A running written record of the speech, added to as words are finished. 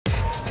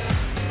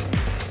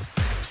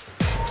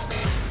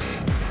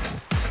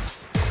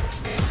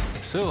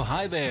So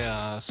hi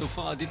there, so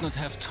far I did not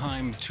have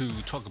time to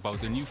talk about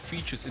the new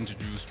features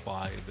introduced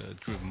by the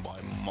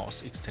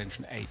DrivenByMoss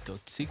extension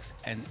 8.6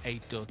 and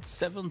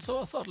 8.7,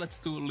 so I thought let's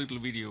do a little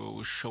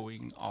video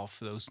showing off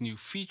those new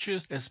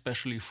features,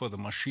 especially for the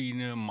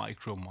Maschine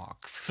Micro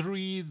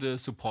Mk3, the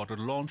supported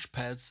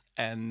Launchpads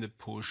and the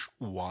Push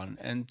 1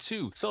 and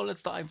 2. So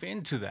let's dive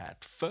into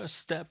that. First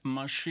step,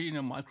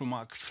 Maschine Micro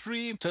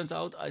Mk3. Turns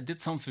out I did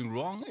something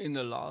wrong in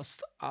the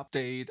last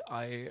update.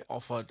 I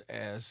offered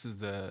as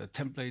the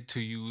template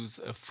to use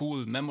a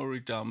full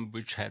memory dump,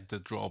 which had the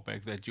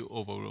drawback that you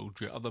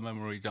overrode your other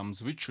memory dumps,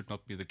 which should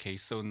not be the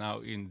case. So now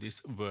in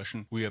this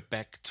version we are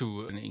back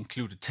to an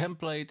included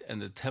template,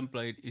 and the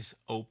template is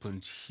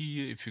opened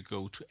here. If you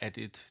go to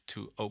edit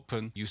to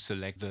open, you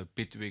select the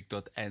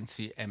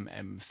Bitwig.NC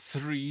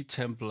MM3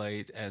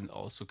 template and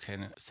also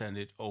can send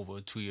it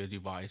over to your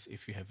device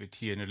if you have it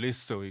here in a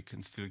list, so you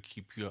can still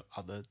keep your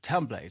other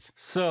templates.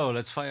 So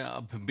let's fire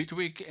up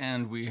Bitwig,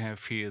 and we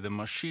have here the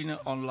Maschine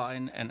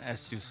online, and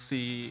as you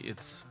see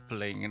it's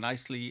playing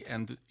nicely.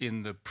 And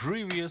in the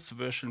previous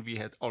version we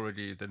had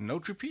already the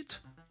note repeat,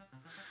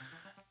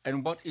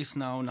 and what is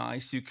now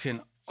nice, you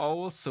can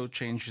also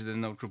change the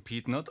note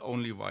repeat not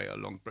only via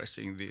long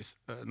pressing this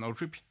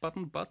note repeat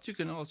button, but you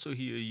can also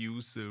here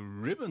use the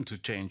ribbon to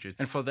change it.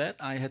 And for that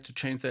I had to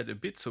change that a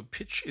bit. So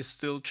pitch is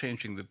still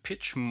changing. The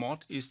pitch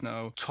mod is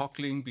now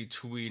toggling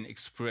between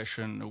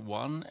expression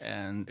 1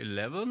 and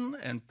 11,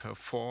 and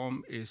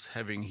perform is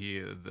having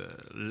here the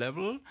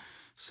level.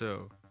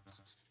 So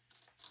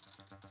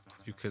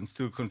you can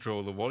still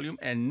control the volume,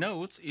 and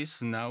notes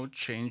is now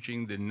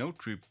changing the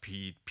note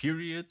repeat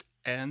period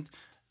and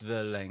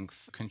the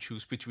length. You can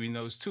choose between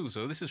those two.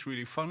 So this is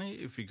really funny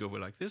if we go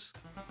like this.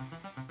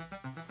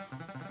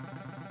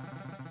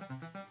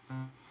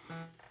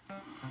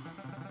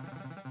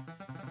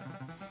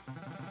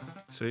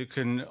 So you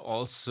can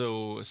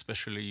also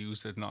especially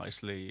use it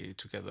nicely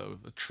together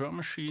with the drum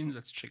machine.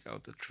 Let's check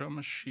out the drum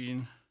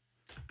machine.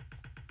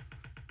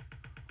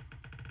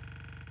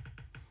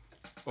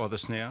 Or the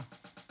snare.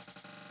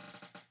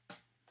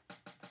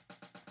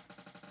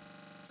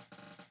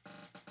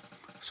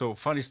 So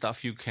funny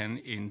stuff you can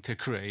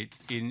integrate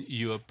in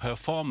your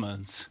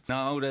performance.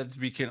 Now that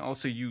we can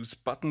also use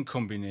button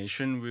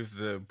combination with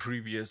the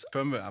previous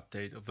firmware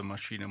update of the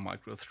Maschine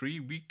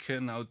Mk3, we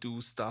can now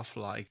do stuff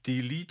like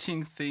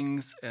deleting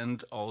things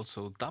and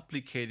also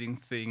duplicating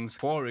things.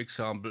 For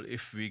example,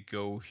 if we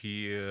go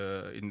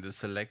here in the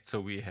select, so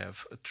we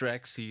have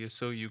tracks here,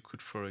 so you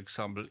could for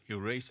example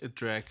erase a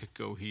track,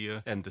 go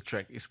here and the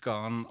track is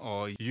gone,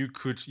 or you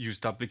could use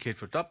duplicate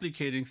for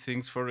duplicating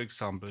things, for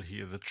example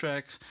here the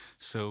track.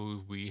 So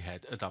we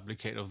had a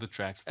duplicate of the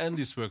tracks, and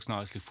this works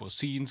nicely for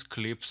scenes,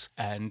 clips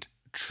and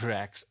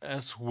tracks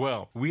as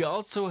well. We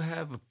also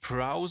have a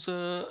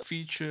browser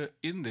feature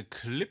in the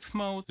clip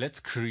mode. Let's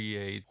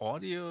create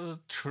audio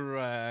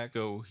track,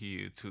 go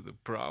here to the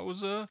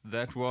browser,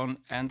 that one,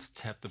 and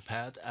tap the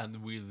pad,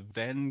 and we'll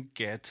then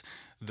get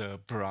the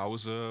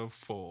browser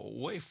for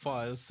WAV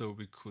files. So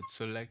we could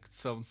select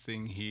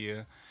something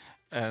here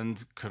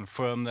and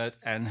confirm that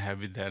and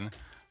have it then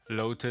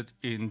loaded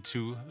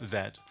into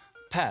that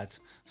pad.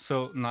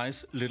 So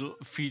nice little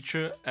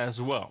feature as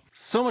well.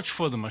 So much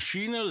for the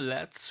Maschine.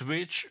 Let's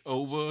switch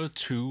over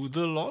to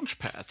the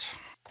Launchpad.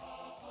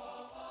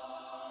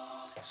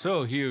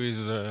 So here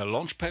is a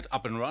Launchpad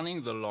up and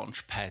running, the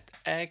Launchpad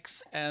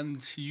X,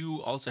 and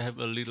you also have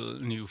a little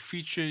new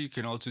feature. You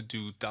can also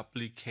do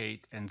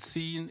duplicate and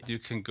scene. You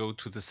can go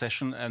to the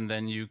session and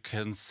then you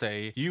can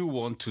say you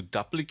want to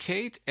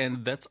duplicate,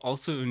 and that's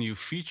also a new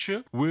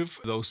feature with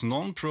those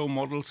non-pro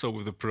models. So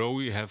with the Pro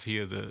you have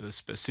here the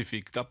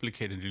specific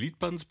duplicate and delete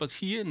buttons, but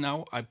here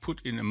now I put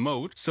in a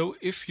mode. So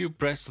if you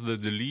press the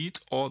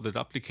delete or the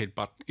duplicate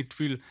button, it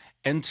will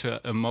enter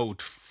a mode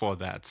for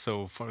that.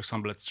 So for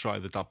example, let's try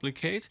the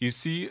duplicate. You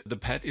see the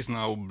pad is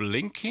now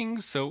blinking,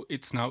 so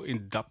it's now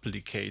in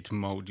duplicate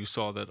mode. You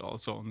saw that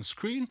also on the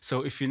screen.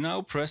 So if you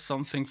now press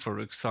something,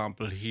 for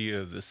example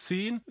here the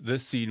scene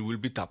will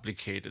be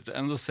duplicated,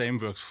 and the same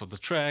works for the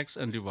tracks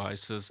and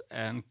devices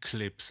and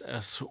clips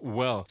as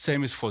well.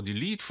 Same is for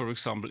delete. For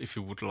example, if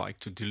you would like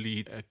to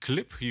delete a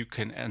clip, you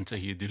can enter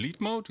here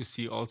delete mode. You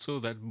see also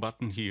that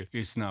button here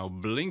is now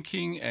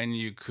blinking, and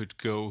you could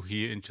go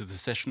here into the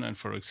session, and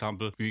for example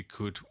we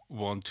could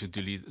want to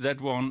delete that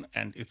one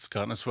and it's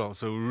gone as well.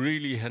 So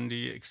really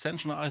handy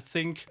extension, I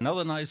think.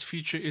 Another nice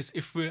feature is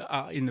if we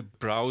are in a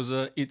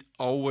browser, it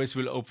always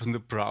will open the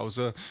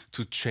browser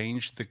to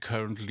change the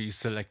currently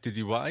selected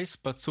device,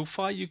 but so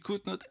far you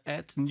could not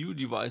add new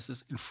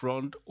devices in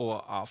front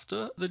or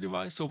after the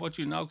device. So what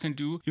you now can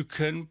do, you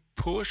can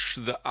push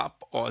the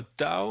up or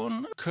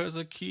down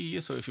cursor key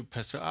here. So if you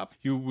press the up,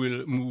 you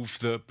will move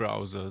the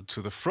browser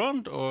to the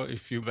front, or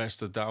if you press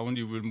the down,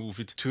 you will move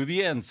it to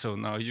the end. So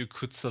now you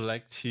could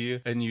select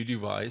here a new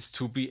device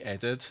to be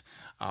added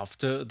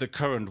after the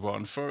current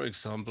one. For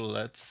example,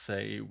 let's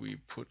say we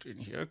put in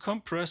here a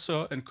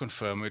compressor and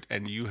confirm it,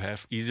 and you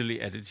have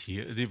easily added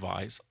here a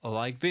device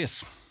like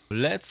this.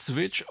 Let's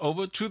switch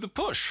over to the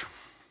push.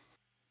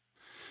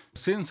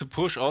 Since the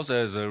push also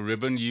has a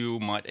ribbon, you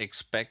might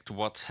expect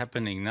what's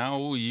happening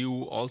now.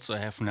 You also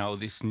have now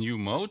this new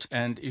mode,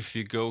 and if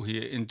you go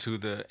here into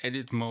the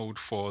edit mode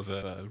for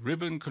the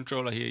ribbon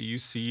controller here, you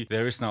see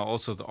there is now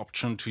also the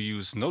option to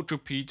use note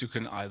repeat. You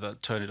can either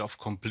turn it off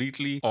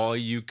completely or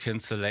you can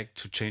select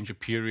to change a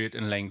period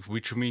and length,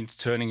 which means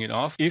turning it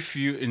off. If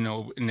you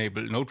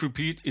enable note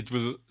repeat,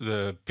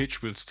 the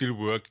pitch will still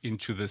work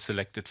into the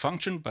selected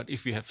function, but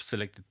if you have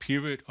selected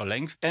period or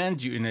length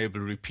and you enable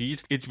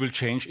repeat, it will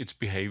change its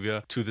behavior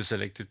to the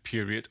selected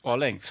period or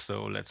length.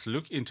 So let's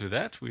look into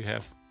that. We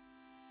have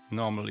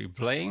normally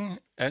playing,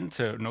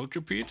 enter note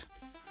repeat,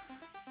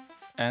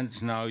 and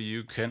now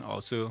you can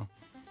also,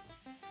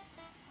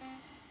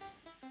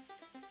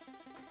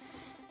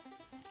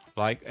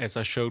 like as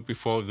I showed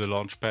before the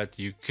Launchpad,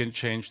 you can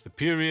change the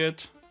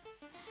period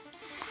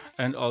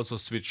and also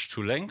switch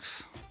to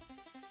length.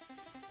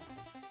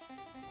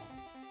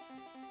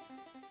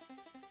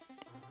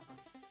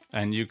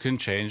 And you can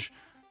change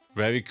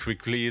very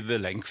quickly the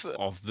length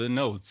of the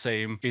note.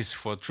 Same is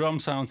for drum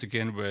sounds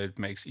again, where it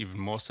makes even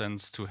more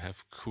sense to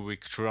have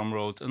quick drum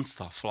rolls and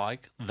stuff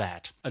like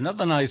that.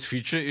 Another nice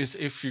feature is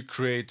if you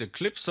create a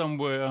clip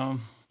somewhere,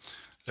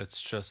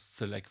 let's just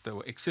select the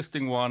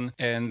existing one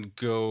and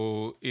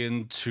go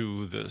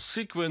into the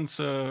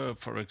sequencer.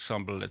 For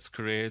example, let's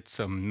create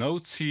some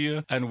notes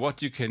here. And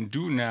what you can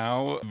do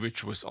now,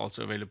 which was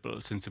also available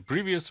since the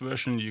previous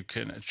version, you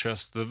can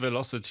adjust the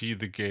velocity,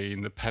 the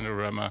gain, the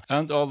panorama,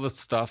 and all that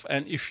stuff.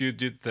 And if you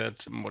did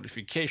that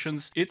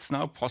modifications, it's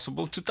now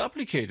possible to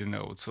duplicate a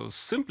note. So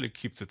simply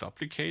keep the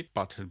duplicate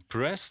button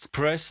pressed,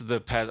 press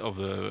the pad of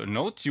the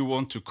note you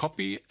want to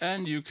copy,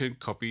 and you can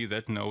copy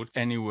that note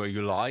anywhere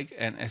you like.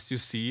 And as you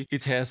see,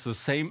 it has the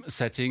same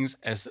settings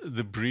as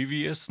the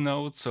previous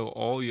note, so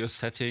all your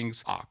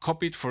settings are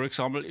copied. For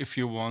example, if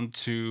you want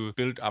to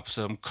build up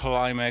some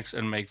climax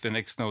and make the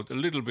next note a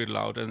little bit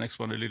louder, the next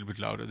one a little bit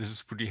louder, this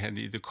is pretty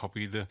handy to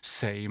copy the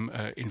same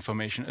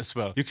information as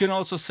well. You can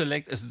also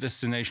select as a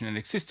destination an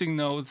existing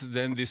note,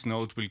 then this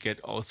note will get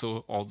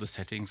also all the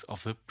settings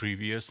of the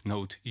previous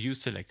note you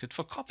selected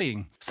for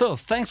copying. So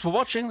thanks for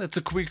watching. That's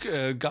a quick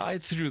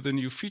guide through the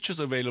new features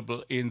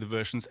available in the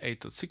versions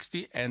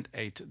 8.60 and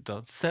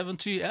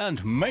 8.70.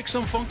 And make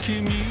some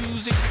funky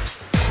music.